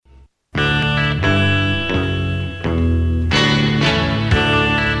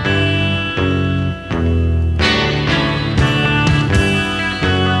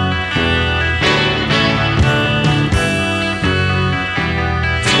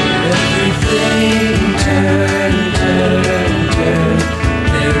turn, turn, turn.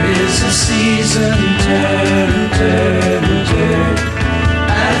 There is a season, turn, turn, turn.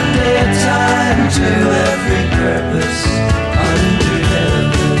 And a time to every purpose under heaven.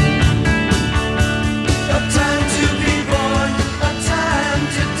 A time to be born, a time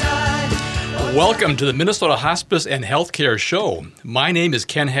to die. Welcome to the Minnesota Hospice and Healthcare Show. My name is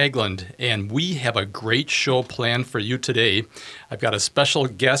Ken Haglund, and we have a great show planned for you today. I've got a special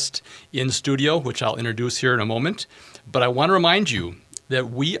guest in studio, which I'll introduce here in a moment. But I want to remind you that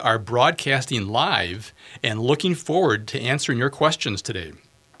we are broadcasting live and looking forward to answering your questions today.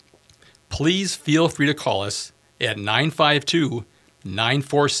 Please feel free to call us at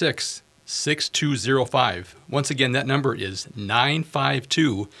 952-946-6205. Once again, that number is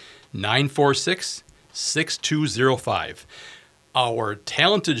 952-946-6205. Our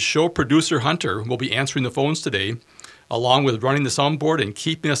talented show producer, Hunter, will be answering the phones today, along with running the soundboard and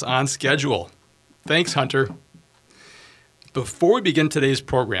keeping us on schedule. Thanks, Hunter. Before we begin today's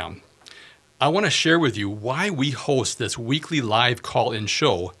program, I want to share with you why we host this weekly live call-in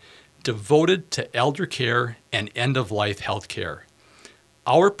show devoted to elder care and end-of-life health care.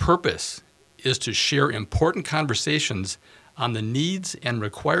 Our purpose is to share important conversations on the needs and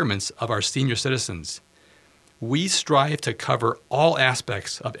requirements of our senior citizens. We strive to cover all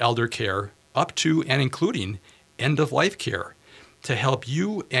aspects of elder care, up to and including end-of-life care, to help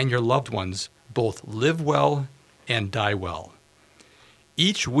you and your loved ones both live well and die well.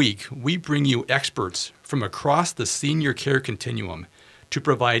 Each week, we bring you experts from across the senior care continuum to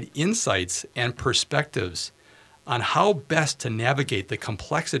provide insights and perspectives on how best to navigate the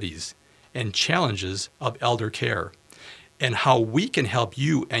complexities and challenges of elder care, and how we can help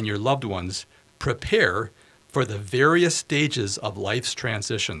you and your loved ones prepare for the various stages of life's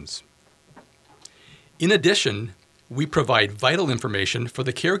transitions. In addition, we provide vital information for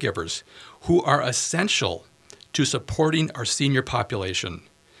the caregivers who are essential to supporting our senior population.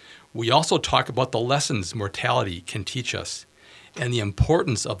 We also talk about the lessons mortality can teach us and the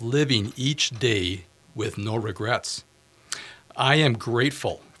importance of living each day with no regrets. I am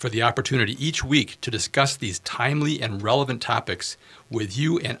grateful for the opportunity each week to discuss these timely and relevant topics with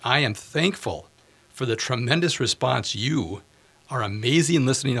you, and I am thankful for the tremendous response you, our amazing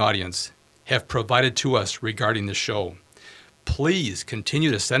listening audience, have provided to us regarding the show. Please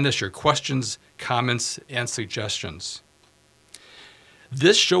continue to send us your questions, comments, and suggestions.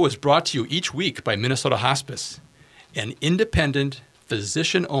 This show is brought to you each week by Minnesota Hospice, an independent,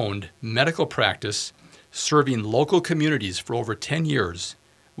 physician-owned medical practice serving local communities for over 10 years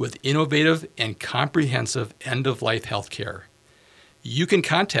with innovative and comprehensive end-of-life health care. You can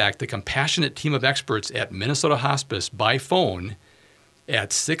contact the compassionate team of experts at Minnesota Hospice by phone at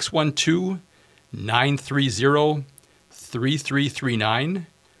 612-930-3339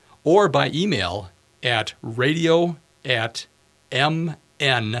 or by email at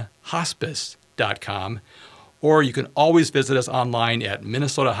radio@mnhospice.com, or you can always visit us online at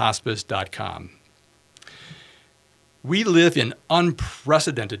minnesotahospice.com. We live in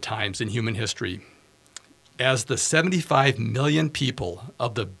unprecedented times in human history. As the 75 million people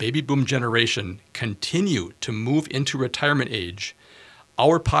of the baby boom generation continue to move into retirement age,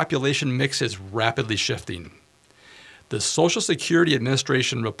 our population mix is rapidly shifting. The Social Security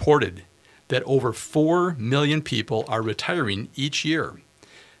Administration reported that over 4 million people are retiring each year.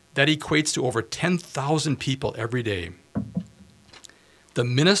 That equates to over 10,000 people every day. The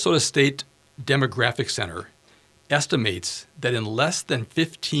Minnesota State Demographic Center estimates that in less than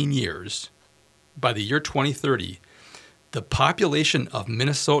 15 years, by the year 2030, the population of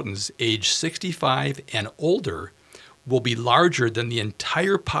Minnesotans age 65 and older will be larger than the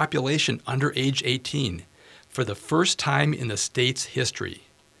entire population under age 18 for the first time in the state's history.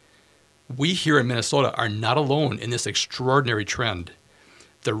 We here in Minnesota are not alone in this extraordinary trend.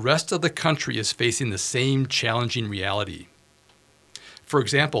 The rest of the country is facing the same challenging reality. For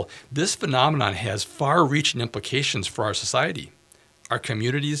example, this phenomenon has far-reaching implications for our society, our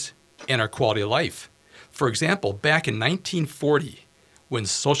communities, and our quality of life. For example, back in 1940, when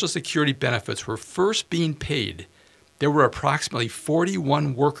Social Security benefits were first being paid, there were approximately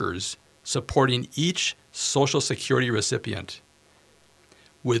 41 workers supporting each Social Security recipient.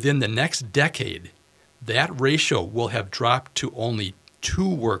 Within the next decade, that ratio will have dropped to only 2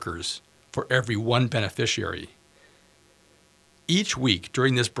 workers for every 1 beneficiary. Each week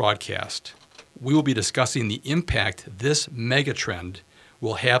during this broadcast, we will be discussing the impact this megatrend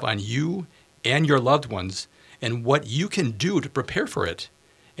will have on you and your loved ones and what you can do to prepare for it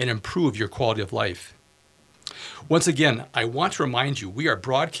and improve your quality of life. Once again, I want to remind you we are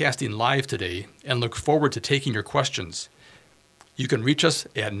broadcasting live today and look forward to taking your questions. You can reach us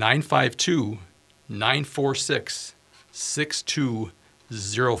at 952 946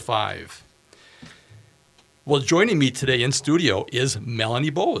 6205. Well, joining me today in studio is Melanie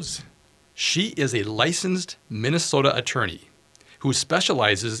Boes. She is a licensed Minnesota attorney who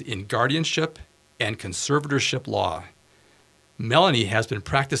specializes in guardianship and conservatorship law. Melanie has been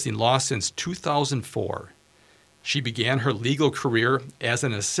practicing law since 2004. She began her legal career as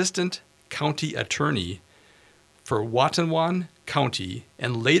an assistant county attorney for Watonwan County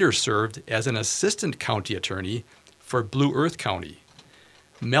and later served as an assistant county attorney for Blue Earth County.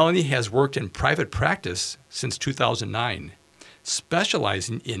 Melanie has worked in private practice since 2009,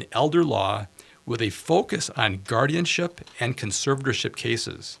 specializing in elder law with a focus on guardianship and conservatorship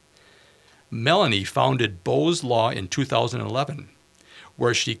cases. Melanie founded Boes Law in 2011,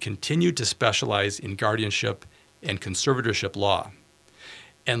 where she continued to specialize in guardianship and conservatorship law,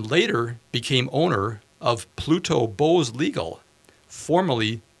 and later became owner of Pluto Boes Legal,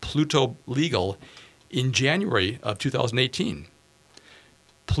 formerly Pluto Legal, in January of 2018.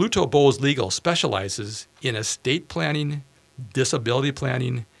 Pluto Boes Legal specializes in estate planning, disability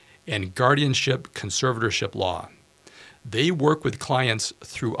planning, and guardianship conservatorship law. They work with clients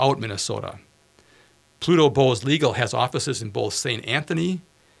throughout Minnesota. Pluto Boes Legal has offices in both St. Anthony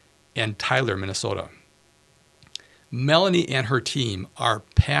and Tyler, Minnesota. Melanie and her team are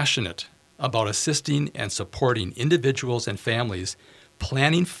passionate about assisting and supporting individuals and families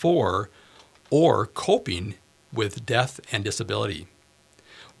planning for or coping with death and disability.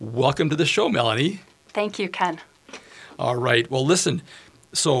 Welcome to the show, Melanie. Thank you, Ken. All right. Well, listen,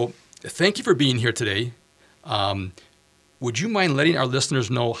 so thank you for being here today. Would you mind letting our listeners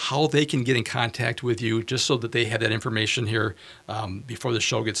know how they can get in contact with you, just so that they have that information here before the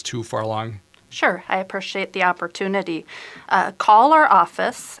show gets too far along? Sure, I appreciate the opportunity. Call our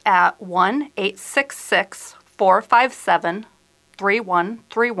office at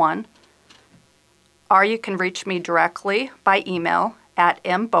 1-866-457-3131, or you can reach me directly by email at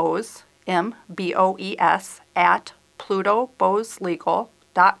mboes, M-B-O-E-S, at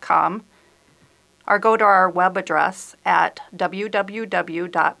plutoboeslegal.com, or go to our web address at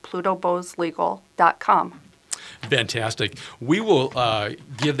www.plutoboeslegal.com. Fantastic. We will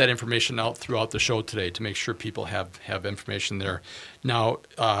give that information out throughout the show today to make sure people have information there. Now,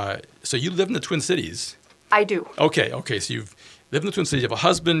 so you live in the Twin Cities. I do. Okay. So you've lived in the Twin Cities. You have a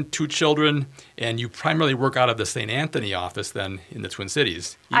husband, 2 children, and you primarily work out of the St. Anthony office then in the Twin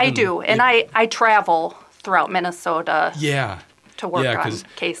Cities. I do, and I travel throughout Minnesota to work on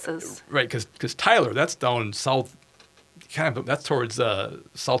cases. Right, because Tyler, that's down south, that's towards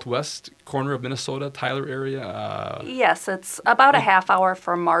southwest corner of Minnesota, Tyler area. Yes, it's about a half hour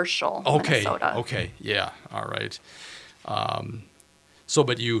from Marshall, Minnesota. Okay, yeah, all right.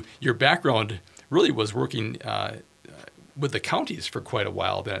 But your background really was working with the counties for quite a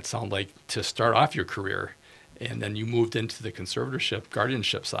while. Then it sounded like to start off your career, and then you moved into the conservatorship,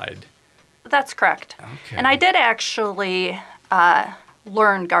 guardianship side. That's correct. Okay. And I did actually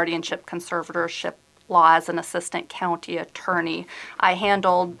learn guardianship, conservatorship law as an assistant county attorney. I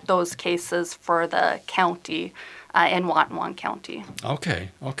handled those cases for the county in Watonwan County. Okay.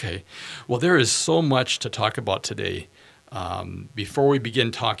 Well, there is so much to talk about today. Before we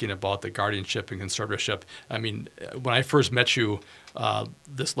begin talking about the guardianship and conservatorship, I mean, when I first met you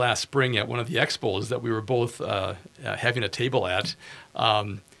this last spring at one of the expos that we were both having a table at,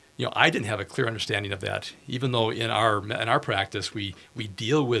 I didn't have a clear understanding of that. Even though in our practice we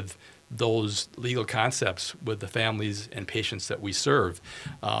deal with those legal concepts with the families and patients that we serve,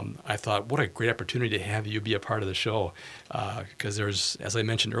 I thought, what a great opportunity to have you be a part of the show, because there's, as I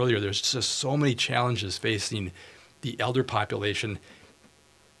mentioned earlier, there's just so many challenges facing the elder population,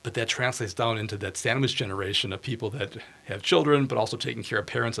 but that translates down into that sandwich generation of people that have children, but also taking care of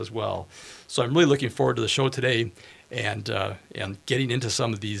parents as well. So I'm really looking forward to the show today and getting into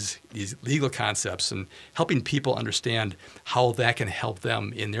some of these legal concepts and helping people understand how that can help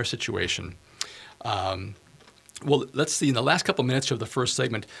them in their situation. Well, let's see. In the last couple of minutes of the first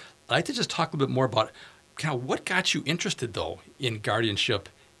segment, I'd like to just talk a little bit more about kind of what got you interested, though, in guardianship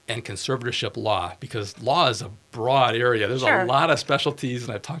and conservatorship law, because law is a broad area. There's a lot of specialties,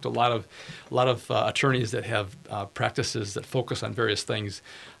 and I've talked to a lot of attorneys that have practices that focus on various things.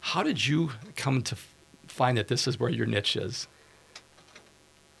 How did you come to find that this is where your niche is?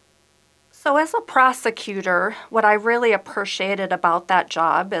 So as a prosecutor, what I really appreciated about that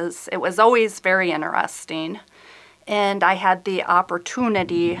job is it was always very interesting, and I had the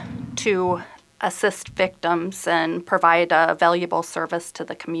opportunity to assist victims and provide a valuable service to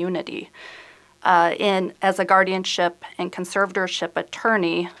the community. As a guardianship and conservatorship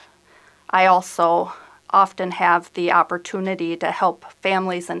attorney, I also often have the opportunity to help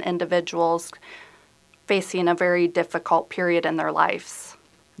families and individuals facing a very difficult period in their lives.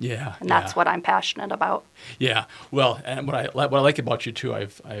 Yeah. And that's what I'm passionate about. Yeah. Well, and what I like about you too,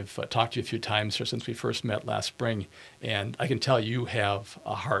 I've talked to you a few times here since we first met last spring, and I can tell you have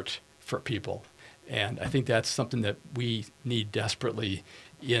a heart for people. And I think that's something that we need desperately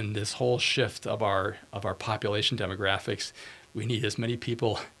in this whole shift of our population demographics. We need as many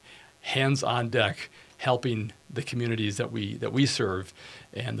people hands on deck helping the communities that we serve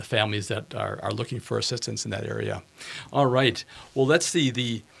and the families that are looking for assistance in that area. All right. Well, let's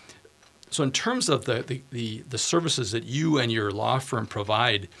see. So in terms of the services that you and your law firm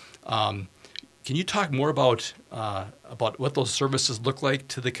provide, can you talk more about what those services look like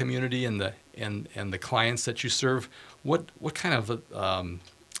to the community and the clients that you serve? What kind of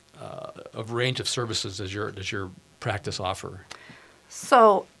range of services does your practice offer?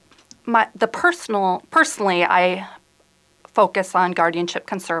 So, personally, I focus on guardianship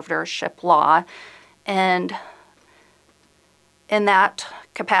conservatorship law, and in that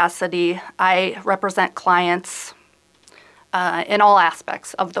capacity, I represent clients in all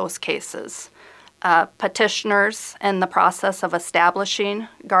aspects of those cases. Petitioners in the process of establishing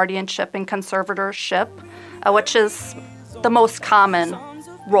guardianship and conservatorship, which is the most common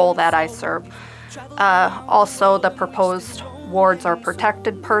role that I serve. Also, the proposed wards or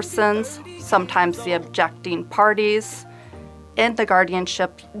protected persons, sometimes the objecting parties, and the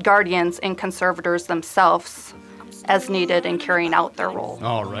guardians and conservators themselves as needed in carrying out their role.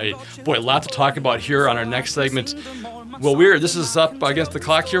 All right. Boy, a lot to talk about here on our next segment. Well, this is up against the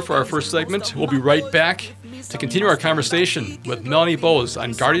clock here for our first segment. We'll be right back to continue our conversation with Melanie Boes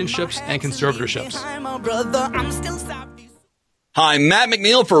on guardianships and conservatorships. Hi, Matt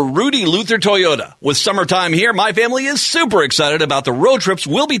McNeil for Rudy Luther Toyota. With summertime here, my family is super excited about the road trips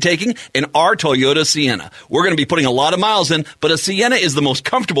we'll be taking in our Toyota Sienna. We're going to be putting a lot of miles in, but a Sienna is the most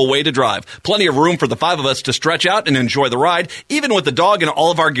comfortable way to drive. Plenty of room for the 5 of us to stretch out and enjoy the ride, even with the dog and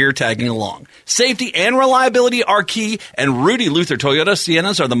all of our gear tagging along. Safety and reliability are key, and Rudy Luther Toyota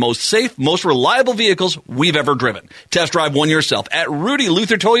Siennas are the most safe, most reliable vehicles we've ever driven. Test drive one yourself at Rudy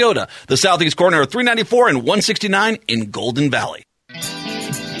Luther Toyota, the southeast corner of 394 and 169 in Golden Valley.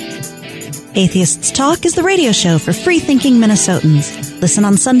 Atheists Talk is the radio show for free-thinking Minnesotans. Listen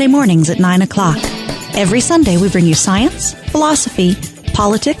on Sunday mornings at 9 o'clock. Every Sunday we bring you science, philosophy,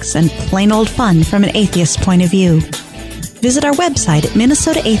 politics, and plain old fun from an atheist point of view. Visit our website at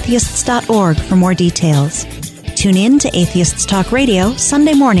minnesotaatheists.org for more details. Tune in to Atheists Talk Radio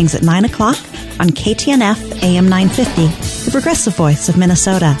Sunday mornings at 9 o'clock on KTNF AM 950, the progressive voice of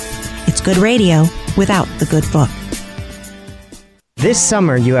Minnesota. It's good radio without the good book. This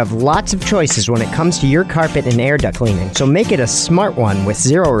summer, you have lots of choices when it comes to your carpet and air duct cleaning, so make it a smart one with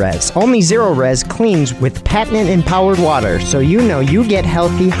Zero-Res. Only Zero-Res cleans with patent-empowered water, so you know you get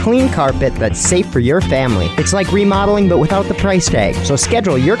healthy, clean carpet that's safe for your family. It's like remodeling, but without the price tag. So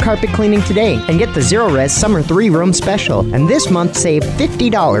schedule your carpet cleaning today and get the Zero-Res Summer 3-Room Special. And this month, save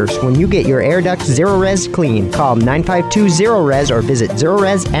 $50 when you get your air duct Zero-Res clean. Call 952-ZERO-RES or visit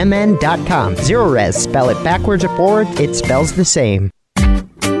ZeroResMN.com. Zero-Res, spell it backwards or forward, it spells the same.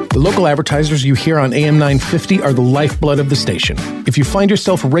 The local advertisers you hear on AM 950 are the lifeblood of the station. If you find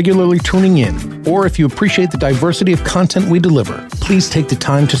yourself regularly tuning in, or if you appreciate the diversity of content we deliver, please take the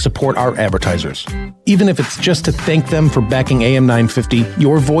time to support our advertisers. Even if it's just to thank them for backing AM 950,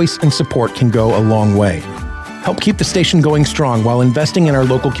 your voice and support can go a long way. Help keep the station going strong while investing in our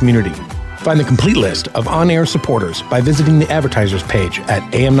local community. Find the complete list of on-air supporters by visiting the advertisers page at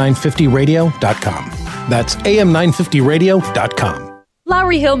am950radio.com. That's am950radio.com.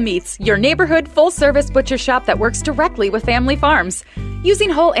 Lowry Hill Meats, your neighborhood full-service butcher shop that works directly with family farms. Using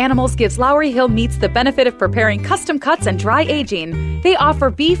whole animals gives Lowry Hill Meats the benefit of preparing custom cuts and dry aging. They offer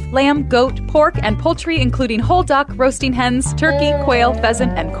beef, lamb, goat, pork, and poultry, including whole duck, roasting hens, turkey, quail,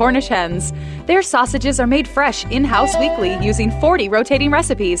 pheasant, and Cornish hens. Their sausages are made fresh in-house weekly using 40 rotating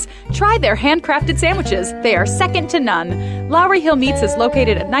recipes. Try their handcrafted sandwiches. They are second to none. Lowry Hill Meats is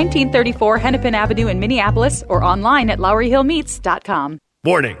located at 1934 Hennepin Avenue in Minneapolis or online at LowryHillMeats.com.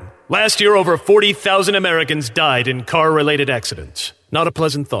 Warning. Last year, over 40,000 Americans died in car-related accidents. Not a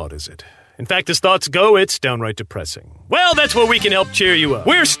pleasant thought, is it? In fact, as thoughts go, it's downright depressing. Well, that's where we can help cheer you up.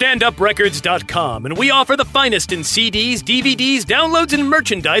 We're StandUpRecords.com, and we offer the finest in CDs, DVDs, downloads, and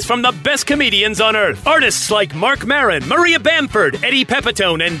merchandise from the best comedians on earth. Artists like Mark Maron, Maria Bamford, Eddie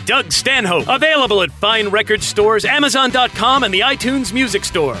Pepitone, and Doug Stanhope. Available at fine record stores, Amazon.com, and the iTunes Music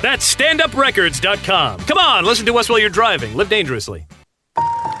Store. That's StandUpRecords.com. Come on, listen to us while you're driving. Live dangerously.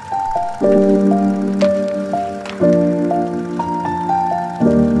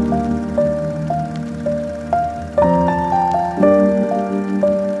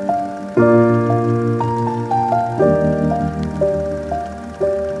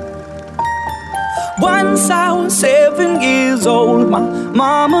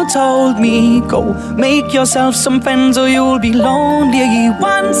 Mama told me, go make yourself some friends or you'll be lonely.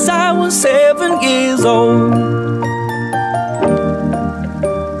 Once I was 7 years old.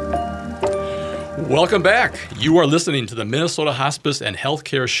 Welcome back. You are listening to the Minnesota Hospice and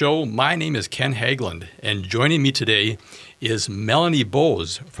Healthcare Show. My name is Ken Haglund, and joining me today is Melanie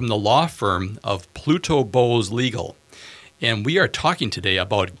Boes from the law firm of Pluto, Boes Legal. And we are talking today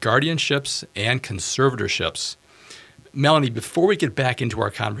about guardianships and conservatorships. Melanie, before we get back into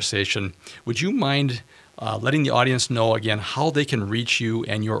our conversation, would you mind letting the audience know again how they can reach you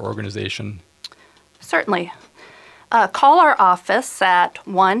and your organization? Certainly. Call our office at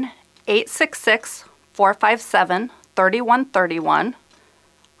 1-866-457-3131,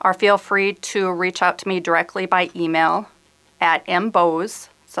 or feel free to reach out to me directly by email at mboes,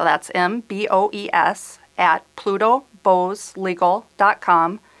 so that's MBOES, at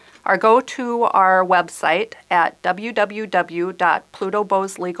plutoboeslegal.com, or go to our website at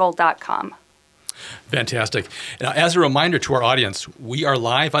www.plutoboeslegal.com. Fantastic. Now, as a reminder to our audience, we are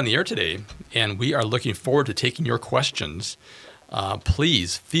live on the air today, and we are looking forward to taking your questions.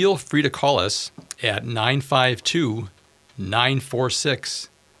 Please feel free to call us at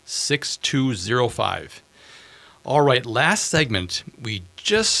 952-946-6205. All right, last segment, we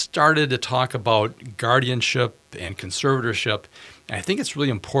just started to talk about guardianship and conservatorship. And I think it's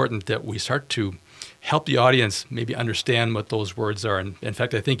really important that we start to help the audience maybe understand what those words are. And in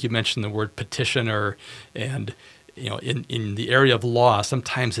fact, I think you mentioned the word petitioner, and in the area of law,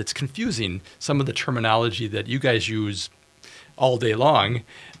 sometimes it's confusing, some of the terminology that you guys use all day long,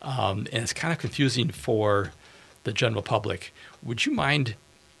 and it's kind of confusing for the general public. Would you mind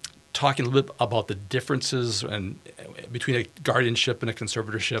talking a little bit about the differences between a guardianship and a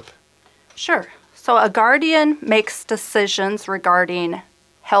conservatorship? Sure. So a guardian makes decisions regarding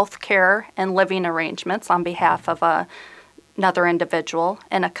health care and living arrangements on behalf of another individual,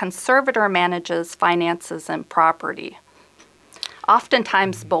 and a conservator manages finances and property.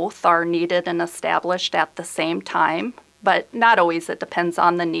 Oftentimes both are needed and established at the same time, but not always. It depends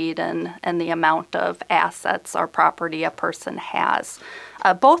on the need and the amount of assets or property a person has.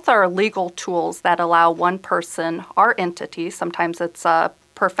 Both are legal tools that allow one person or entity, sometimes it's a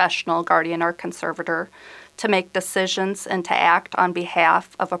professional guardian or conservator, to make decisions and to act on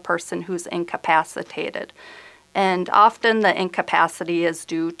behalf of a person who's incapacitated. And often the incapacity is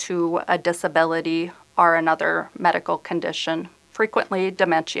due to a disability or another medical condition, frequently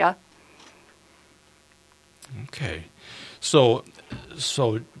dementia. Okay. So,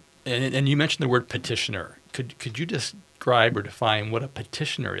 and you mentioned the word petitioner. Could you describe or define what a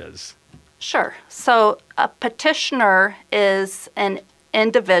petitioner is? Sure. So a petitioner is an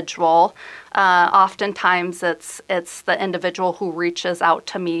individual. Oftentimes it's the individual who reaches out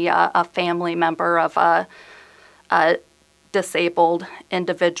to me, a family member of a disabled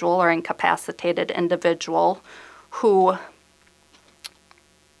individual or incapacitated individual, who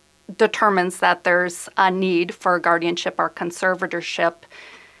determines that there's a need for guardianship or conservatorship.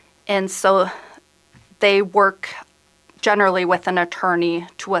 And so they work generally with an attorney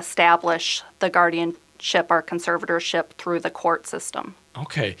to establish the guardianship or conservatorship through the court system.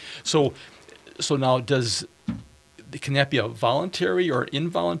 Okay. So now can that be a voluntary or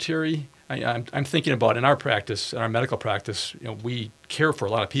involuntary? I'm thinking about in our practice, in our medical practice, we care for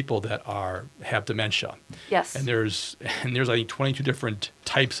a lot of people that have dementia. Yes. And there's I think 22 different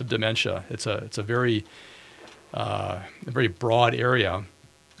types of dementia. It's a very broad area,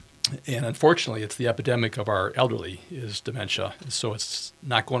 and unfortunately, it's the epidemic of our elderly is dementia. So it's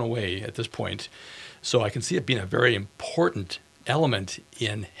not going away at this point. So I can see it being a very important element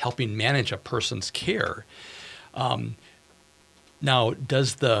in helping manage a person's care. Now,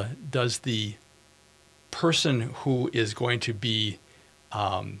 does the person who is going to be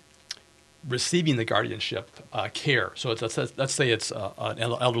receiving the guardianship care, so let's say it's an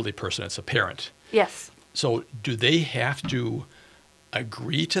elderly person, it's a parent. Yes. So do they have to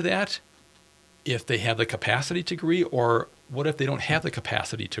agree to that if they have the capacity to agree, or what if they don't have the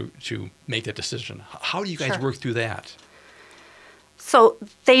capacity to make that decision? How do you guys work through that? So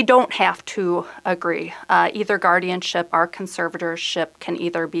they don't have to agree. Either guardianship or conservatorship can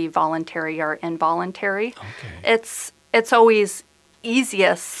either be voluntary or involuntary. Okay. It's always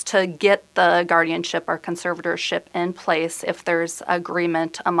easiest to get the guardianship or conservatorship in place if there's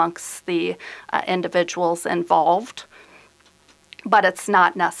agreement amongst the individuals involved, but it's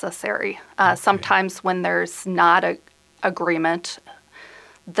not necessary. Sometimes when there's not an agreement,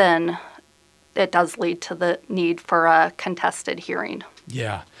 then it does lead to the need for a contested hearing.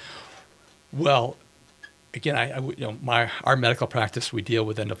 Yeah. Well, again, our medical practice, we deal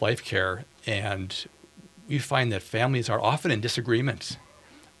with end-of-life care, and we find that families are often in disagreement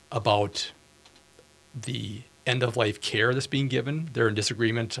about the end-of-life care that's being given. They're in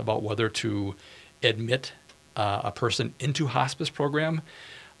disagreement about whether to admit a person into hospice program.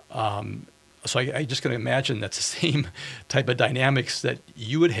 So I just can imagine that's the same type of dynamics that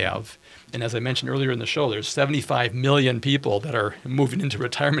you would have. And as I mentioned earlier in the show, there's 75 million people that are moving into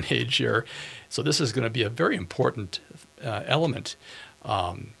retirement age here. So this is going to be a very important element.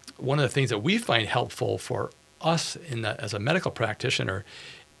 One of the things that we find helpful for us as a medical practitioner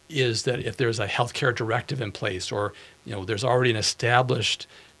is that if there's a healthcare directive in place, or there's already an established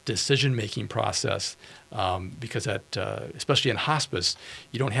decision-making process, because especially in hospice,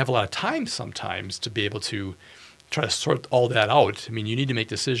 you don't have a lot of time sometimes to be able to try to sort all that out. I mean, you need to make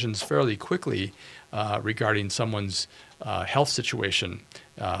decisions fairly quickly regarding someone's health situation,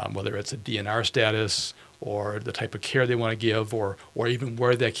 whether it's a DNR status or the type of care they want to give, or even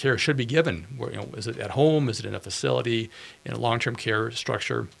where that care should be given. Is it at home? Is it in a facility, in a long-term care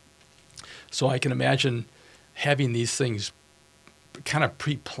structure? So I can imagine having these things kind of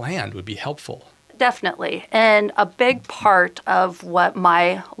pre-planned would be helpful. Definitely. And a big part of what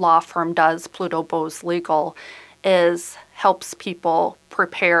my law firm does, Pluto, Boes Legal, is helps people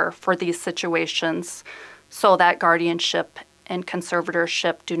prepare for these situations so that guardianship and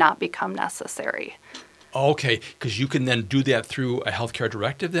conservatorship do not become necessary. Okay, because you can then do that through a healthcare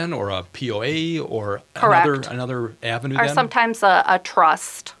directive then, or a POA, or another avenue or then? Sometimes a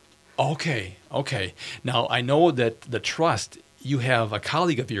trust. Okay. Now, I know that the trust, you have a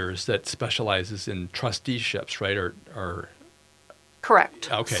colleague of yours that specializes in trusteeships, right? Or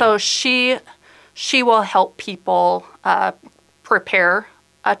Correct. Okay. So she will help people prepare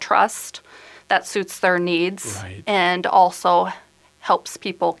a trust that suits their needs, right, and also helps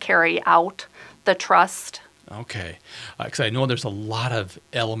people carry out the trust. Okay. Because I know there's a lot of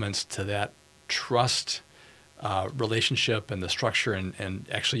elements to that trust relationship and the structure, and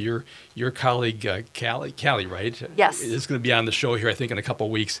actually your colleague Callie, right? Yes. Is going to be on the show here, I think, in a couple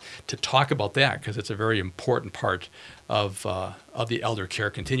of weeks to talk about that, because it's a very important part of the elder care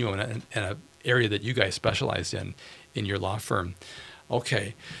continuum, and an area that you guys specialize in your law firm.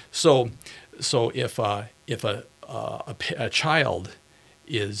 Okay, so if a child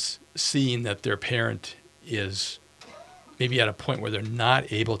is seeing that their parent is maybe at a point where they're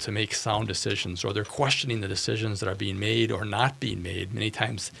not able to make sound decisions, or they're questioning the decisions that are being made or not being made. Many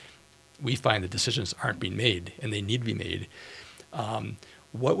times we find the decisions aren't being made and they need to be made.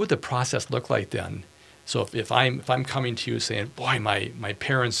 What would the process look like then? So if I'm coming to you saying, boy, my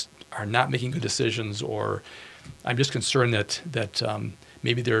parents are not making good decisions, or I'm just concerned that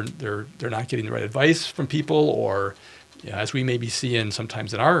maybe they're not getting the right advice from people, or as we may be seeing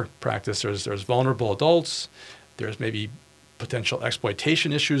sometimes in our practice, there's vulnerable adults, there's maybe potential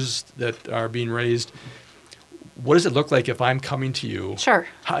exploitation issues that are being raised. What does it look like if I'm coming to you? Sure.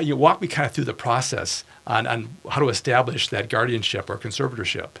 How you walk me kind of through the process on how to establish that guardianship or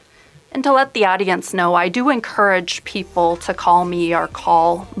conservatorship. And to let the audience know, I do encourage people to call me or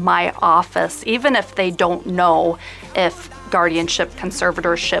call my office, even if they don't know if guardianship,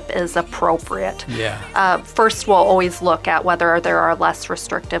 conservatorship is appropriate. Yeah. First, we'll always look at whether there are less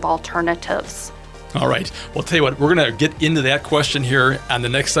restrictive alternatives. All right. Well, I'll tell you what, we're going to get into that question here on the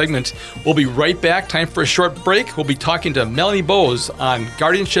next segment. We'll be right back. Time for a short break. We'll be talking to Melanie Boes on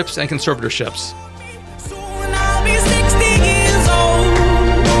guardianships and conservatorships. Soon I'll be 60 years old.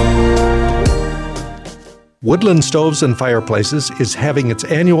 Woodland Stoves and Fireplaces is having its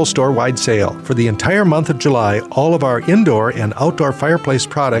annual store-wide sale. For the entire month of July, all of our indoor and outdoor fireplace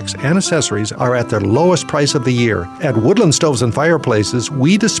products and accessories are at their lowest price of the year. At Woodland Stoves and Fireplaces,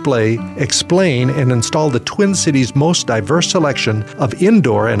 we display, explain, and install the Twin Cities' most diverse selection of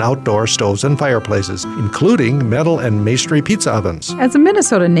indoor and outdoor stoves and fireplaces, including metal and masonry pizza ovens. As a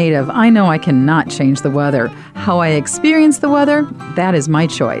Minnesota native, I know I cannot change the weather. How I experience the weather, that is my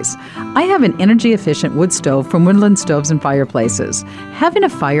choice. I have an energy-efficient wood stove from Woodland Stoves and Fireplaces. Having a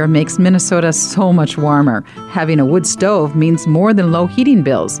fire makes Minnesota so much warmer. Having a wood stove means more than low heating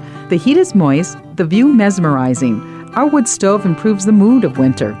bills. The heat is moist, the view mesmerizing. Our wood stove improves the mood of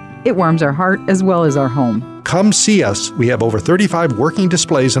winter. It warms our heart as well as our home. Come see us. We have over 35 working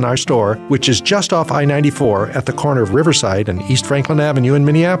displays in our store, which is just off I-94 at the corner of Riverside and East Franklin Avenue in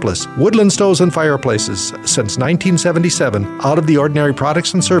Minneapolis. Woodland Stoves and Fireplaces, since 1977, out of the ordinary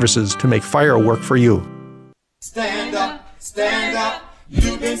products and services to make fire work for you. Stand up,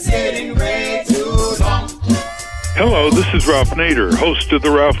 you've been sitting way too long. Hello, this is Ralph Nader, host of the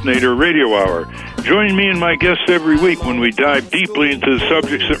Ralph Nader Radio Hour. Join me and my guests every week when we dive deeply into the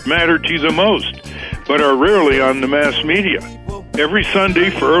subjects that matter to you the most, but are rarely on the mass media. every Sunday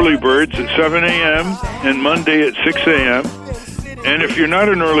for early birds at 7 a.m. and Monday at 6 a.m. And if you're not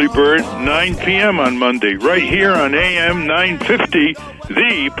an early bird, 9 p.m. on Monday, right here on AM 950,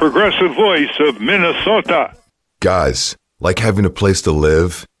 the progressive voice of Minnesota. Guys, like having a place to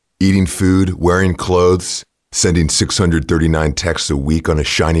live, eating food, wearing clothes, sending 639 texts a week on a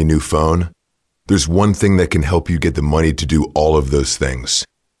shiny new phone? There's one thing that can help you get the money to do all of those things.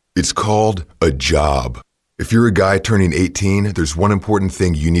 It's called a job. If you're a guy turning 18, there's one important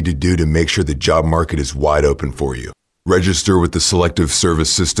thing you need to do to make sure the job market is wide open for you. Register with the Selective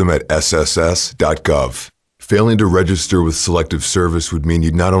Service System at sss.gov. Failing to register with Selective Service would mean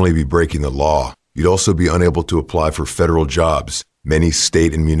you'd not only be breaking the law, you'd also be unable to apply for federal jobs, many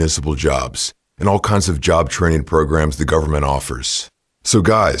state and municipal jobs, and all kinds of job training programs the government offers. So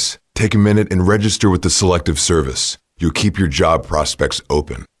guys, take a minute and register with the Selective Service. You'll keep your job prospects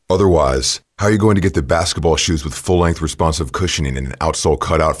open. Otherwise, how are you going to get the basketball shoes with full-length responsive cushioning and an outsole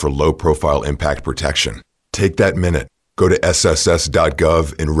cutout for low-profile impact protection? Take that minute, go to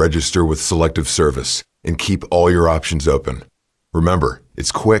sss.gov and register with Selective Service, and keep all your options open. Remember,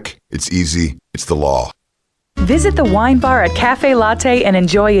 it's quick, it's easy, it's the law. Visit the wine bar at Cafe Latte and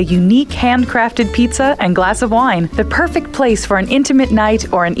enjoy a unique handcrafted pizza and glass of wine. The perfect place for an intimate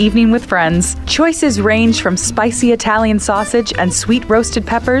night or an evening with friends. Choices range from spicy Italian sausage and sweet roasted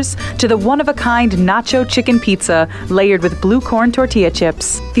peppers to the one-of-a-kind nacho chicken pizza layered with blue corn tortilla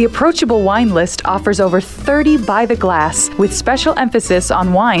chips. The approachable wine list offers over 30 by the glass with special emphasis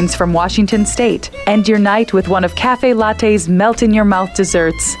on wines from Washington State. End your night with one of Cafe Latte's melt-in-your-mouth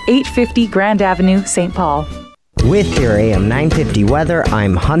desserts. 850 Grand Avenue, St. Paul. With your AM 950 weather,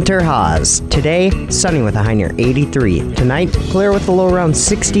 I'm Hunter Haas. Today, sunny with a high near 83. Tonight, clear with a low around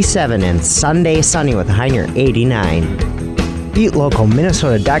 67. And Sunday, sunny with a high near 89.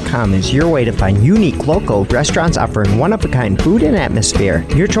 EatLocalMinnesota.com is your way to find unique local restaurants offering one-of-a-kind food and atmosphere.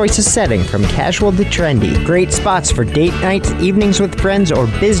 Your choice of setting from casual to trendy. Great spots for date nights, evenings with friends, or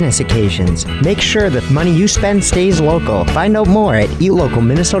business occasions. Make sure that the money you spend stays local. Find out more at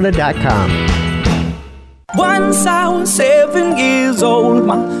EatLocalMinnesota.com. Once I was 7 years old,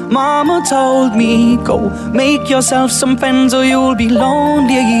 my mama told me, go make yourself some friends or you'll be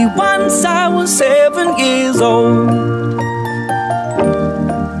lonely. Once I was 7 years old.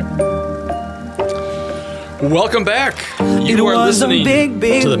 Welcome back. You are listening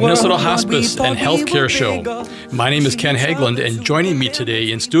to the Minnesota Hospice and Healthcare Show. My name is Ken Haglund, and joining me today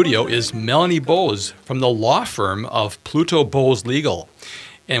in studio is Melanie Boes from the law firm of Pluto, Boes Legal.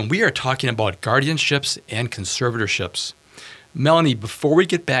 And we are talking about guardianships and conservatorships. Melanie, before we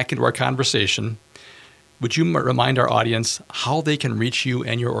get back into our conversation, would you remind our audience how they can reach you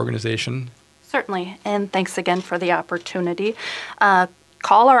and your organization? Certainly, and thanks again for the opportunity.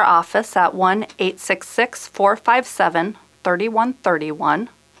 Call our office at 1-866-457-3131,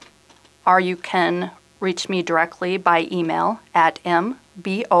 or you can reach me directly by email at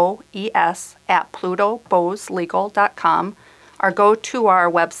mboes@plutoboeslegal.com, or go to our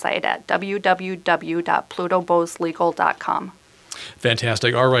website at www.plutoboeslegal.com.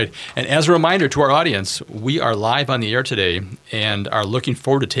 Fantastic. All right. And as a reminder to our audience, we are live on the air today and are looking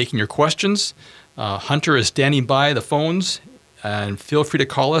forward to taking your questions. Hunter is standing by the phones, and feel free to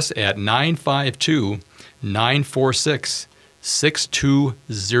call us at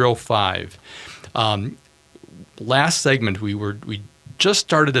 952-946-6205. Last segment, we just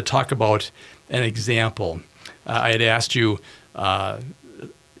started to talk about an example. I had asked you,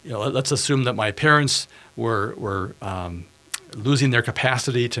 let's assume that my parents were losing their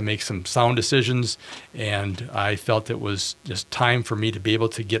capacity to make some sound decisions, and I felt it was just time for me to be able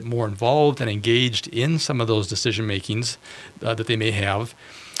to get more involved and engaged in some of those decision makings that they may have.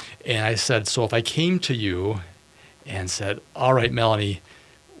 And I said, so if I came to you and said, all right, Melanie,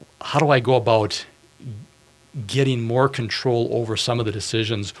 how do I go about getting more control over some of the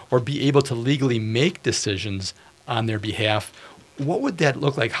decisions or be able to legally make decisions on their behalf, what would that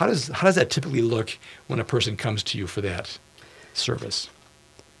look like? How does that typically look when a person comes to you for that service?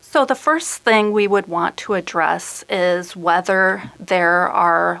 So the first thing we would want to address is whether there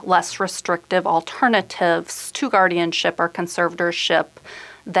are less restrictive alternatives to guardianship or conservatorship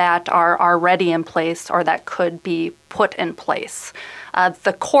that are already in place or that could be put in place.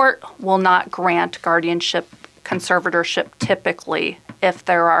 The court will not grant guardianship, conservatorship typically if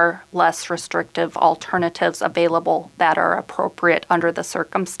there are less restrictive alternatives available that are appropriate under the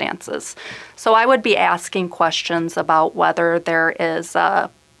circumstances. So I would be asking questions about whether there is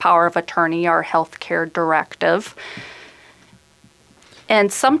a power of attorney or health care directive.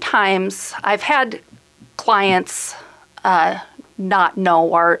 And sometimes I've had clients not know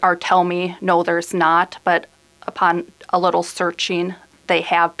or tell me, no, there's not, but upon a little searching, they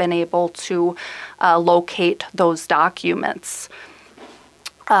have been able to locate those documents.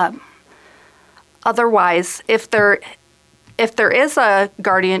 Otherwise, if there is a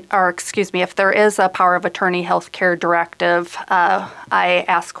if there is a power of attorney healthcare directive, I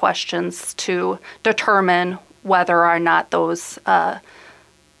ask questions to determine whether or not those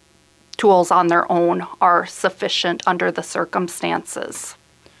tools on their own are sufficient under the circumstances.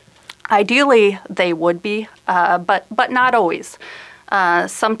 Ideally, they would be, but not always.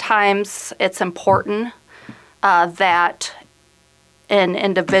 Sometimes it's important that an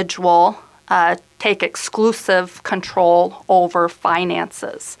individual take exclusive control over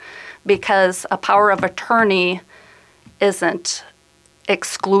finances, because a power of attorney isn't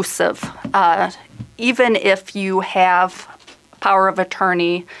exclusive. Even if you have power of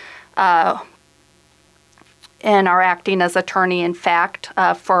attorney and are acting as attorney in fact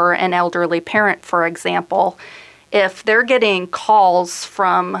for an elderly parent, for example, if they're getting calls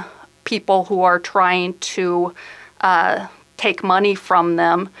from people who are trying to take money from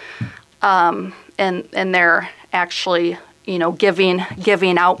them, and they're actually,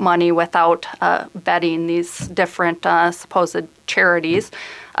 giving out money without vetting these different supposed charities,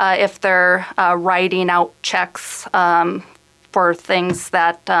 if they're writing out checks for things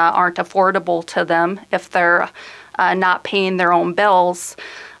that aren't affordable to them, if they're not paying their own bills,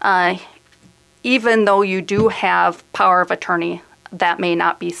 even though you do have power of attorney, that may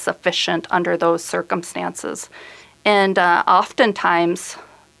not be sufficient under those circumstances. And oftentimes,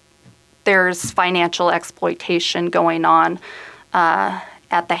 there's financial exploitation going on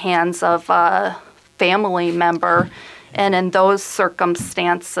at the hands of a family member. And in those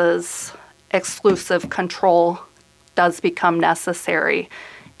circumstances, exclusive control does become necessary.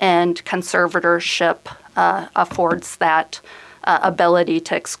 And conservatorship affords that ability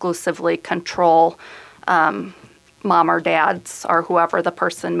to exclusively control mom or dad's or whoever the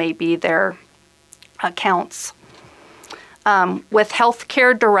person may be, their accounts. With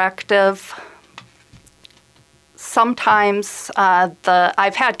healthcare directive, sometimes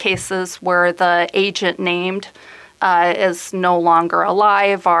I've had cases where the agent named is no longer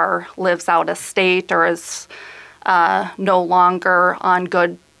alive or lives out of state or is no longer on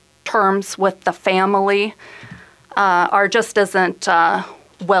good terms with the family, or just isn't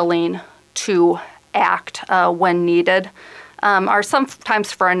willing to act when needed, or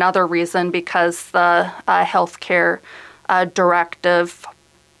sometimes for another reason, because the healthcare directive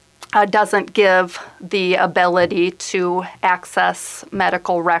doesn't give the ability to access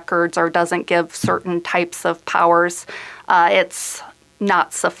medical records or doesn't give certain types of powers. It's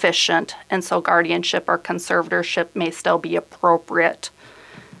not sufficient, and so guardianship or conservatorship may still be appropriate.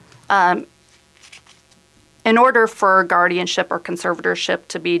 In order for guardianship or conservatorship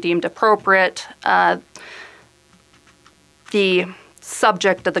to be deemed appropriate, the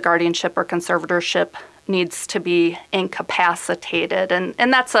subject of the guardianship or conservatorship needs to be incapacitated,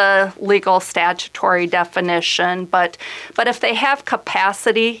 and that's a legal statutory definition, but if they have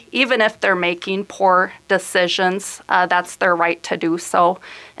capacity, even if they're making poor decisions, that's their right to do so.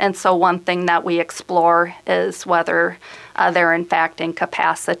 And so one thing that we explore is whether they're in fact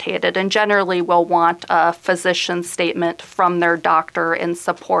incapacitated, and generally we'll want a physician statement from their doctor in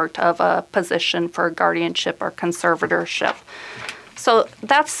support of a position for guardianship or conservatorship. So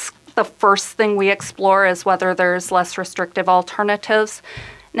that's the first thing we explore, is whether there's less restrictive alternatives.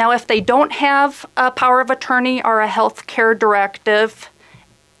 Now, if they don't have a power of attorney or a health care directive,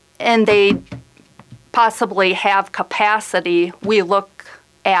 and they possibly have capacity, we look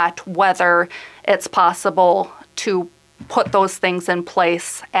at whether it's possible to put those things in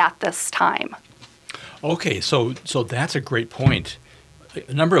place at this time. Okay, so that's a great point.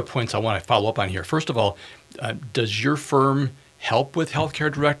 A number of points I want to follow up on here. First of all, does your firm help with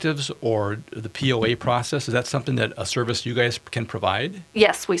healthcare directives or the POA process? Is that something that a service you guys can provide?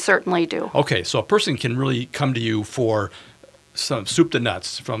 Yes, we certainly do. Okay, so a person can really come to you for some soup to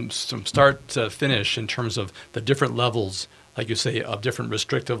nuts, from start to finish, in terms of the different levels, like you say, of different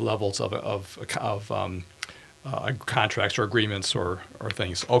restrictive levels of contracts or agreements or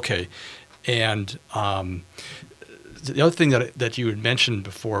things. Okay, and the other thing that you had mentioned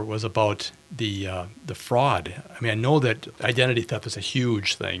before was about the fraud. I mean, I know that identity theft is a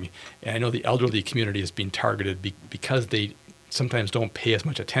huge thing, and I know the elderly community is being targeted because they sometimes don't pay as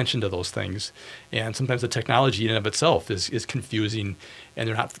much attention to those things, and sometimes the technology in and of itself is confusing, and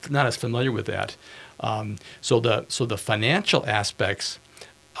they're not as familiar with that. So the financial aspects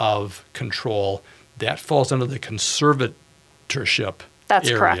of control, that falls under the conservatorship. That's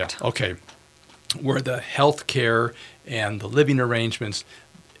area. Correct. Okay, where the health care and the living arrangements,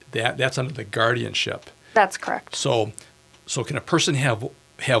 that's under the guardianship. That's correct. So can a person have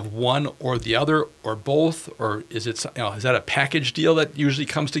one or the other or both, or is it is that a package deal that usually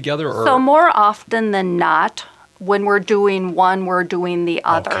comes together? Or? So more often than not, when we're doing one, we're doing the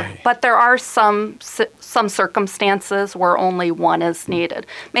other. Okay. But there are some circumstances where only one is needed.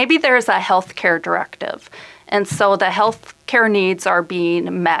 Maybe there's a healthcare directive, and so the healthcare needs are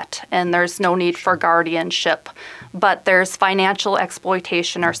being met, and there's no need for guardianship. But there's financial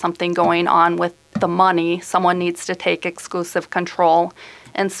exploitation or something going on with the money. Someone needs to take exclusive control,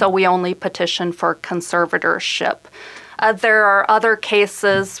 and so we only petition for conservatorship. There are other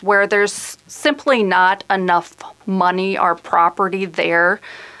cases where there's simply not enough money or property there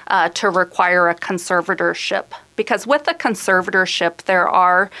to require a conservatorship. Because with a conservatorship,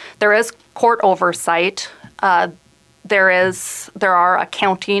 there is court oversight. There are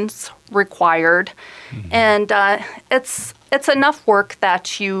accountings required, and it's enough work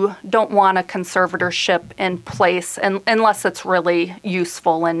that you don't want a conservatorship in place unless it's really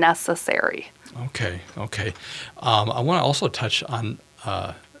useful and necessary. Okay. I want to also touch on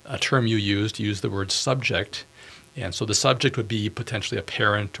a term you used. You used the word subject. And so the subject would be potentially a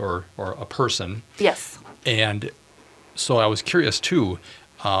parent or a person. Yes. And so I was curious, too.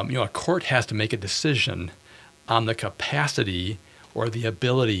 A court has to make a decision on the capacity or the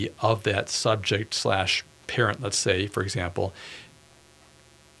ability of that subject/parent, let's say, for example.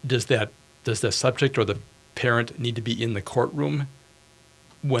 Does the subject or the parent need to be in the courtroom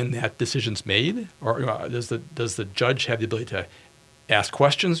when that decision's made, or does the judge have the ability to ask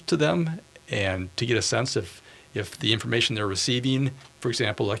questions to them and to get a sense if the information they're receiving, for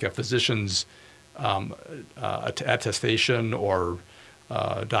example, like a physician's attestation or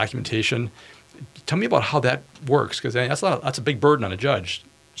documentation? Tell me about how that works, because that's a big burden on a judge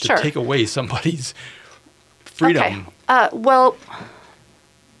to Sure. take away somebody's freedom. Okay. Well,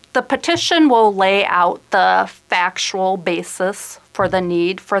 the petition will lay out the factual basis for the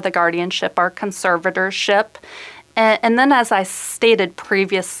need for the guardianship or conservatorship. And then, as I stated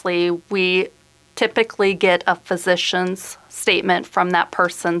previously, we typically get a physician's statement from that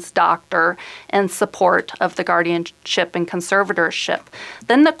person's doctor in support of the guardianship and conservatorship.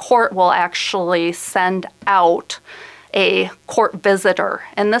 Then the court will actually send out a court visitor.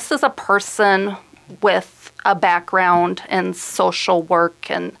 And this is a person with a background in social work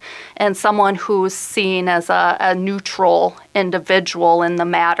and someone who's seen as a neutral individual in the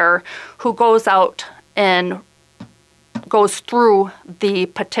matter, who goes out and goes through the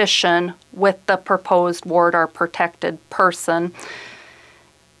petition with the proposed ward or protected person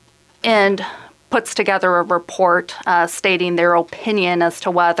and puts together a report stating their opinion as to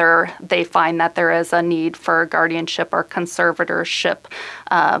whether they find that there is a need for guardianship or conservatorship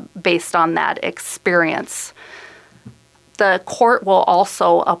based on that experience. The court will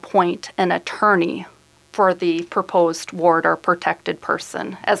also appoint an attorney for the proposed ward or protected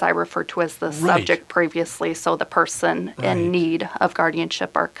person, as I referred to as the subject previously, so the person in need of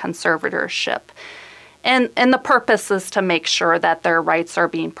guardianship or conservatorship. And the purpose is to make sure that their rights are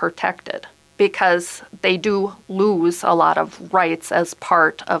being protected, because they do lose a lot of rights as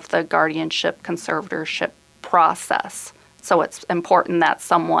part of the guardianship conservatorship process. So it's important that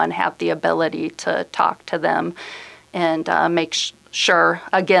someone have the ability to talk to them and make sure,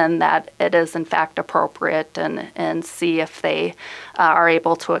 again, that it is in fact appropriate, and see if they are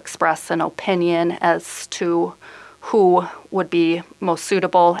able to express an opinion as to who would be most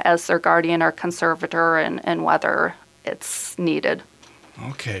suitable as their guardian or conservator and whether it's needed.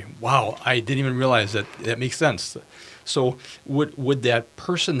 Okay. Wow. I didn't even realize that makes sense. So would that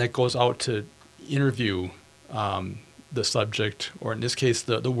person that goes out to interview the subject, or in this case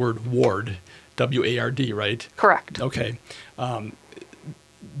the word ward, W-A-R-D, right? Correct. Okay.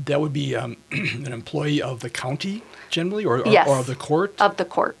 That would be an employee of the county generally, or Yes. or of the court? Of the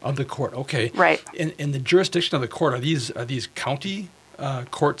court. Of the court. Okay. Right. In the jurisdiction of the court, are these county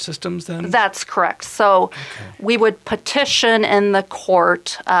court systems then? That's correct. So we would petition in the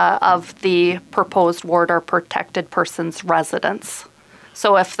court of the proposed ward or protected person's residence.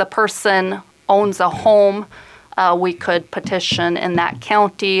 So if the person owns a home, we could petition in that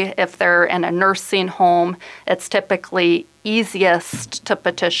county. If they're in a nursing home, it's typically easiest to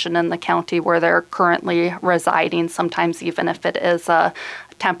petition in the county where they're currently residing, sometimes even if it is a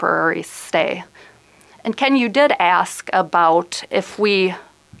temporary stay. And Ken, you did ask about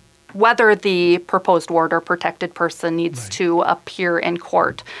whether the proposed ward or protected person needs to appear in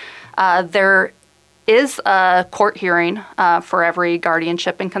court. There is a court hearing for every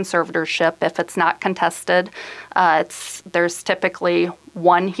guardianship and conservatorship. If it's not contested, there's typically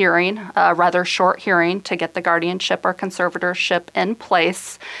one hearing, a rather short hearing, to get the guardianship or conservatorship in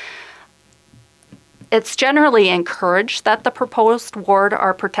place. It's generally encouraged that the proposed ward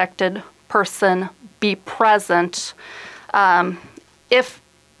or protected person be present if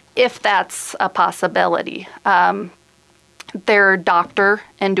that's a possibility. Their doctor,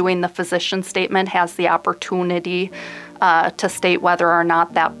 in doing the physician statement, has the opportunity to state whether or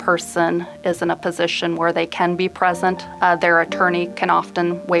not that person is in a position where they can be present. Their attorney can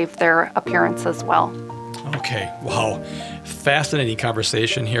often waive their appearance as well. Okay, wow. Fascinating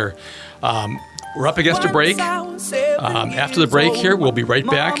conversation here. We're up against a break. After the break here, we'll be right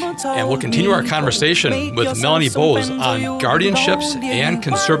back, and we'll continue our conversation with Melanie Boes on guardianships and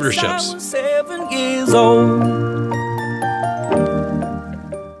conservatorships.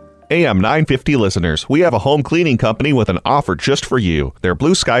 AM 950 listeners, we have a home cleaning company with an offer just for you. They're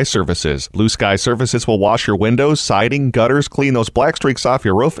Blue Sky Services. Blue Sky Services will wash your windows, siding, gutters, clean those black streaks off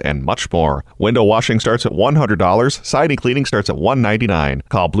your roof, and much more. Window washing starts at $100. Siding cleaning starts at $199.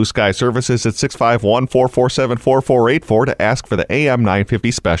 Call Blue Sky Services at 651-447-4484 to ask for the AM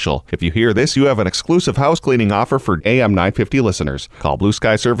 950 special. If you hear this, you have an exclusive house cleaning offer for AM 950 listeners. Call Blue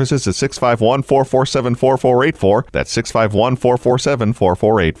Sky Services at 651-447-4484. That's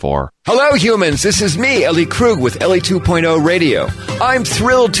 651-447-4484. Hello, humans. This is me, Ellie Krug, with Ellie 2.0 Radio. I'm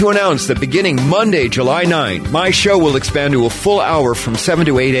thrilled to announce that beginning Monday, July 9, my show will expand to a full hour from 7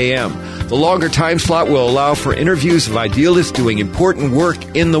 to 8 a.m. The longer time slot will allow for interviews of idealists doing important work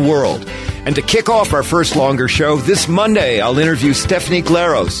in the world. And to kick off our first longer show, this Monday, I'll interview Stephanie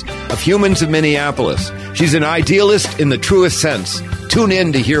Glaros of Humans of Minneapolis. She's an idealist in the truest sense. Tune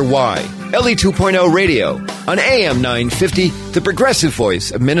in to hear why. Ellie 2.0 Radio on AM 950, the progressive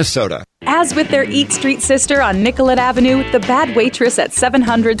voice of Minnesota. As with their Eat Street sister on Nicollet Avenue, the Bad Waitress at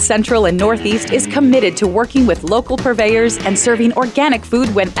 700 Central and Northeast is committed to working with local purveyors and serving organic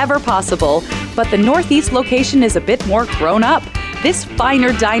food whenever possible. But the Northeast location is a bit more grown up. This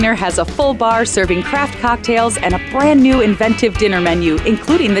finer diner has a full bar serving craft cocktails and a brand new inventive dinner menu,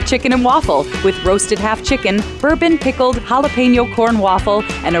 including the chicken and waffle, with roasted half chicken, bourbon pickled jalapeno corn waffle,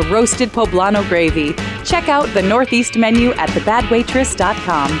 and a roasted poblano gravy. Check out the Northeast menu at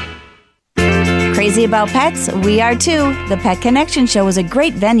thebadwaitress.com. Crazy about pets? We are too. The Pet Connection Show is a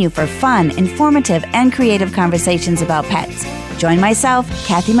great venue for fun, informative, and creative conversations about pets. Join myself,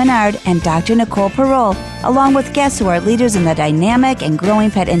 Kathy Menard, and Dr. Nicole Parole, along with guests who are leaders in the dynamic and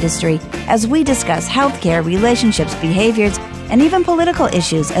growing pet industry, as we discuss healthcare, relationships, behaviors, and even political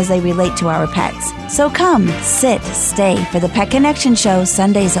issues as they relate to our pets. So come, sit, stay for the Pet Connection Show,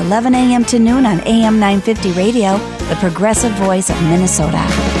 Sundays 11 a.m. to noon on AM 950 Radio, the progressive voice of Minnesota.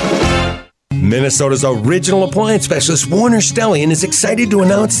 Minnesota's original appliance specialist, Warner Stellian, is excited to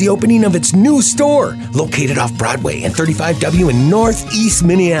announce the opening of its new store, located off Broadway and 35W in Northeast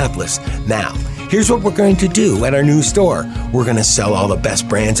Minneapolis. Now, here's what we're going to do at our new store. We're going to sell all the best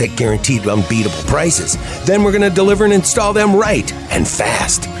brands at guaranteed unbeatable prices. Then we're going to deliver and install them right and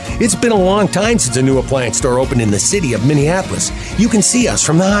fast. It's been a long time since a new appliance store opened in the city of Minneapolis. You can see us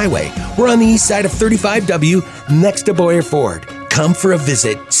from the highway. We're on the east side of 35W, next to Boyer Ford. Come for a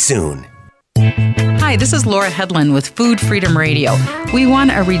visit soon. Hi, this is Laura Headland with Food Freedom Radio. We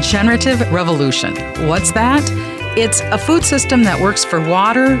want a regenerative revolution. What's that? It's a food system that works for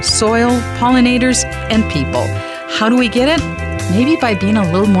water, soil, pollinators, and people. How do we get it? Maybe by being a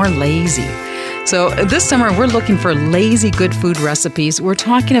little more lazy. So this summer, we're looking for lazy good food recipes. We're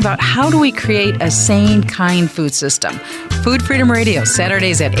talking about how do we create a sane, kind food system. Food Freedom Radio,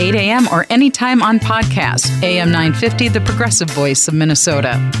 Saturdays at 8 a.m. or anytime on podcast. AM 950, the progressive voice of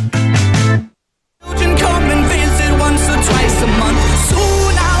Minnesota. Children come and visit once or twice a month.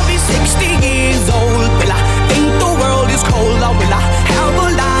 Soon I'll be 60 years old. Will I think the world is cold, or will I have a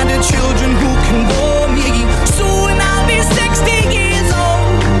lot of children who can warm me? Soon I'll be 60 years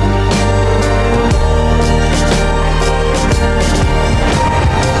old.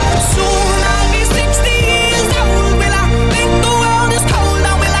 Soon I'll be 60 years old. Will I think the world is cold,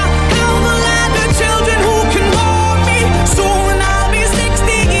 or will I have a lot of children who can warm me? Soon I'll be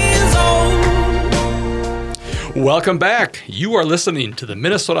 60 years old. Welcome back. You are listening to the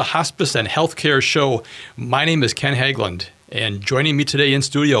Minnesota Hospice and Healthcare Show. My name is Ken Haglund, and joining me today in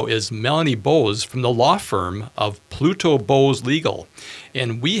studio is Melanie Boes from the law firm of Pluto, Boes Legal.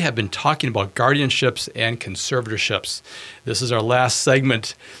 And we have been talking about guardianships and conservatorships. This is our last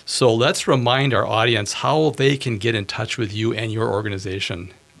segment, so let's remind our audience how they can get in touch with you and your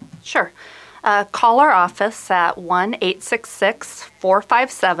organization. Sure. Call our office at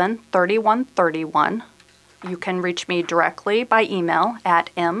 1-866-457-3131. You can reach me directly by email at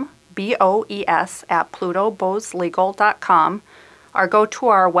mboes@plutoboeslegal.com or go to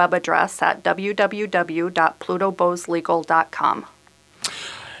our web address at www.plutoboeslegal.com.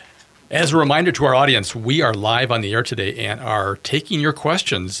 As a reminder to our audience, we are live on the air today and are taking your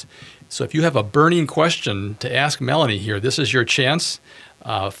questions. So if you have a burning question to ask Melanie here, this is your chance.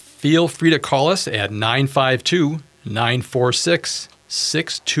 Feel free to call us at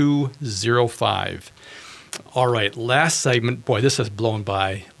 952-946-6205. All right, last segment. Boy, this has blown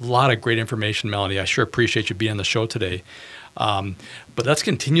by. A lot of great information, Melanie. I sure appreciate you being on the show today. But let's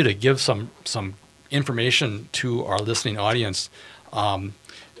continue to give some information to our listening audience.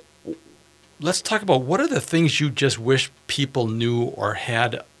 Let's talk about what are the things you just wish people knew or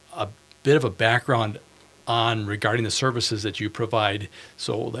had a bit of a background on regarding the services that you provide.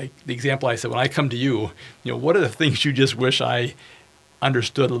 So like the example I said, when I come to you, what are the things you just wish I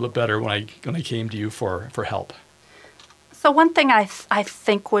understood a little bit better when I came to you for help? So one thing I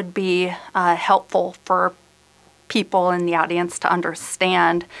think would be helpful for people in the audience to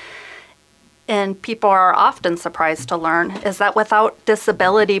understand, and people are often surprised to learn, is that without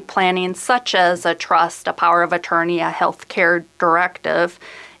disability planning, such as a trust, a power of attorney, a healthcare directive,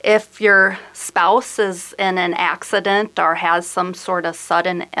 if your spouse is in an accident or has some sort of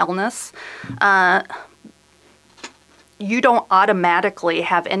sudden illness, you don't automatically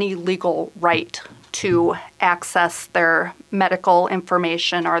have any legal right to access their medical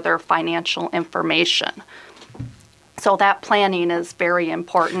information or their financial information. So that planning is very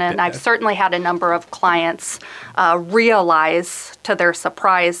important, and I've certainly had a number of clients realize to their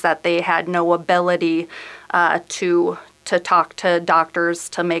surprise that they had no ability to talk to doctors,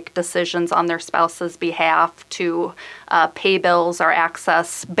 to make decisions on their spouse's behalf, to pay bills or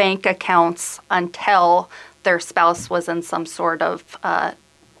access bank accounts until their spouse was in some sort of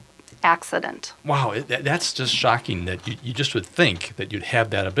accident. Wow, that's just shocking that you just would think that you'd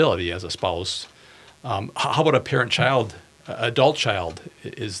have that ability as a spouse. How about a parent-child, adult child?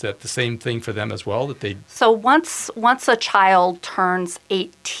 Is that the same thing for them as well? So once a child turns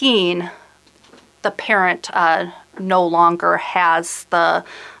 18, the parent no longer has the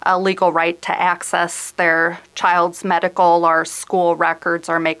legal right to access their child's medical or school records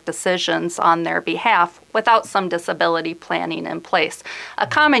or make decisions on their behalf without some disability planning in place. A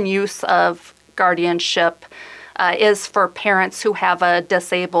common use of guardianship is for parents who have a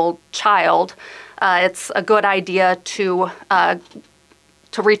disabled child. It's a good idea to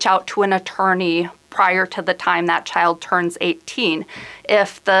reach out to an attorney prior to the time that child turns 18.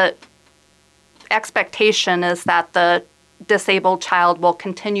 If the expectation is that the disabled child will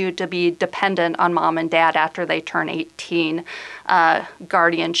continue to be dependent on mom and dad after they turn 18,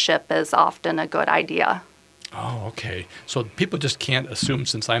 guardianship is often a good idea. Oh, okay. So people just can't assume,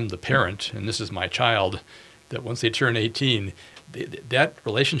 since I'm the parent and this is my child, that once they turn 18, that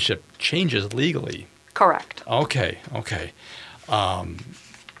relationship changes legally. Correct. Okay. Wow.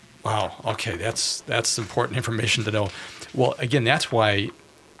 Okay, that's important information to know. Well, again, that's why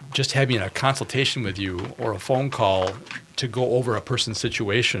just having a consultation with you or a phone call to go over a person's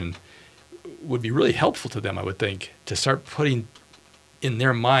situation would be really helpful to them, I would think, to start putting in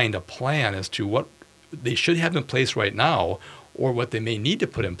their mind a plan as to what they should have in place right now or what they may need to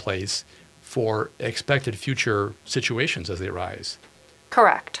put in place for expected future situations as they arise.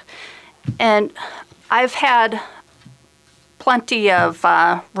 Correct. And I've had plenty of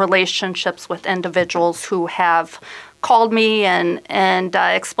relationships with individuals who have called me and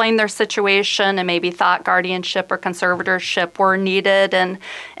explained their situation and maybe thought guardianship or conservatorship were needed, and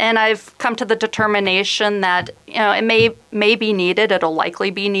I've come to the determination that it may be needed, it'll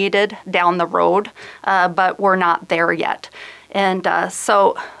likely be needed down the road, but we're not there yet. And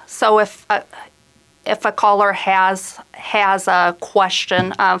so if a caller has a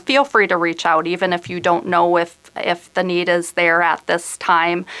question, feel free to reach out, even if you don't know if the need is there at this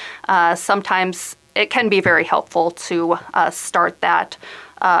time. Sometimes it can be very helpful to start that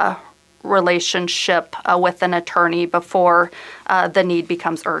relationship with an attorney before the need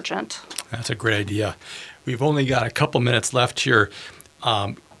becomes urgent. That's a great idea. We've only got a couple minutes left here.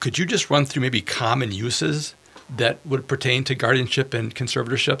 Could you just run through maybe common uses that would pertain to guardianship and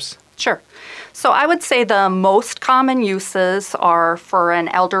conservatorships? Sure. So I would say the most common uses are for an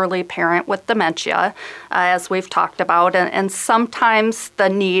elderly parent with dementia, as we've talked about, and sometimes the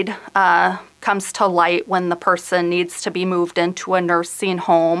need comes to light when the person needs to be moved into a nursing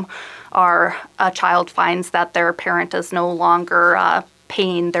home or a child finds that their parent is no longer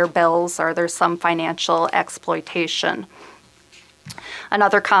paying their bills or there's some financial exploitation.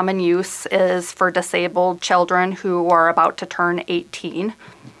 Another common use is for disabled children who are about to turn 18.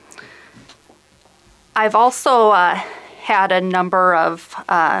 I've also had a number of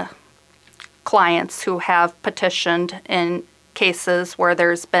clients who have petitioned in cases where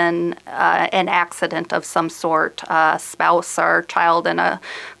there's been an accident of some sort, a spouse or child in a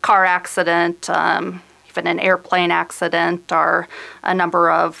car accident, even an airplane accident, or a number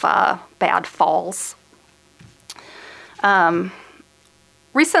of bad falls.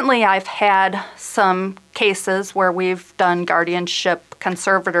 Recently, I've had some cases where we've done guardianship,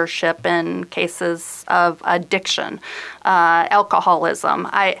 conservatorship in cases of addiction, alcoholism.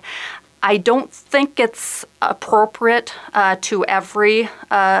 I don't think it's appropriate to every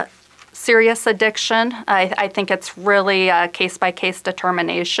serious addiction. I think it's really a case-by-case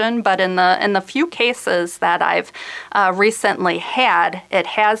determination, but in the few cases that I've recently had, it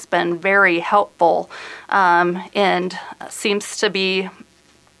has been very helpful and seems to be,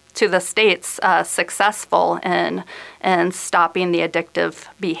 to the states, successful in stopping the addictive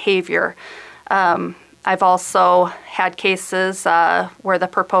behavior. I've also had cases where the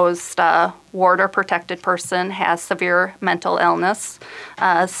proposed ward or protected person has severe mental illness.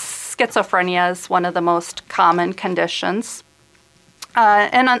 Schizophrenia is one of the most common conditions.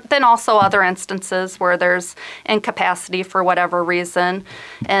 And then also other instances where there's incapacity for whatever reason,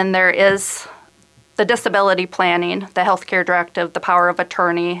 and there is the disability planning, the healthcare directive, the power of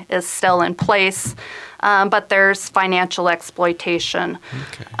attorney is still in place, but there's financial exploitation,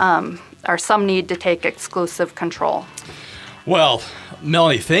 or some need to take exclusive control. Well,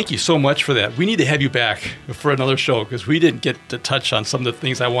 Melanie, thank you so much for that. We need to have you back for another show because we didn't get to touch on some of the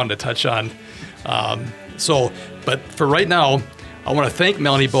things I wanted to touch on. But for right now, I want to thank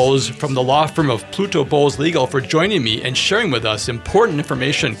Melanie Boes from the law firm of Pluto, Boes Legal for joining me and sharing with us important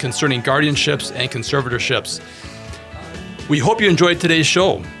information concerning guardianships and conservatorships. We hope you enjoyed today's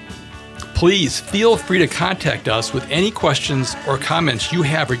show. Please feel free to contact us with any questions or comments you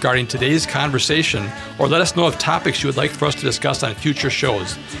have regarding today's conversation, or let us know of topics you would like for us to discuss on future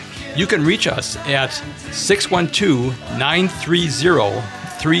shows. You can reach us at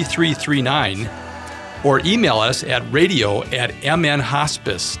 612-930-3339 or email us at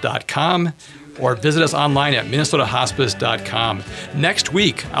radio@mnhospice.com or visit us online at minnesotahospice.com. Next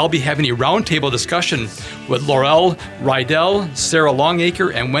week, I'll be having a roundtable discussion with Laurel Rydell, Sarah Longacre,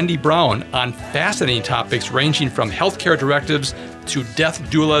 and Wendy Brown on fascinating topics ranging from healthcare directives to death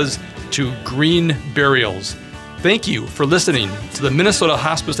doulas to green burials. Thank you for listening to the Minnesota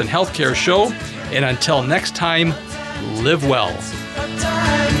Hospice and Healthcare Show, and until next time, live well.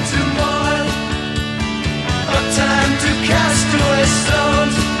 Time to cast away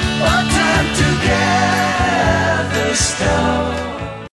stones, or time to gather stones.